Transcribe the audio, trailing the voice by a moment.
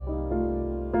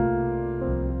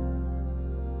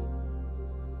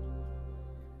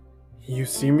You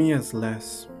see me as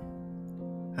less,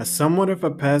 as somewhat of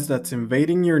a pest that's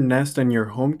invading your nest and your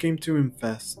home came to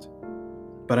infest.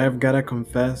 But I've gotta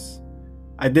confess,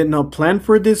 I did not plan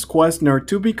for this quest nor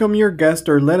to become your guest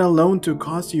or let alone to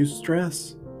cause you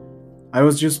stress. I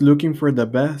was just looking for the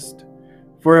best,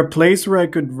 for a place where I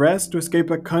could rest to escape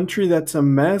a country that's a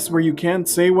mess, where you can't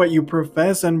say what you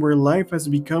profess and where life has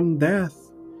become death.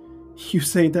 You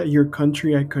say that your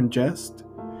country I congest?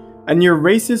 And your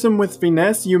racism with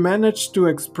finesse you manage to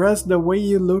express. The way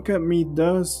you look at me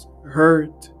does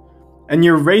hurt. And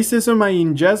your racism I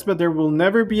ingest, but there will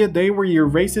never be a day where your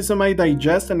racism I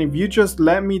digest. And if you just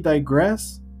let me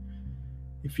digress,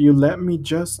 if you let me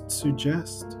just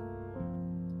suggest,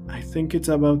 I think it's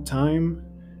about time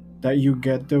that you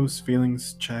get those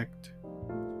feelings checked.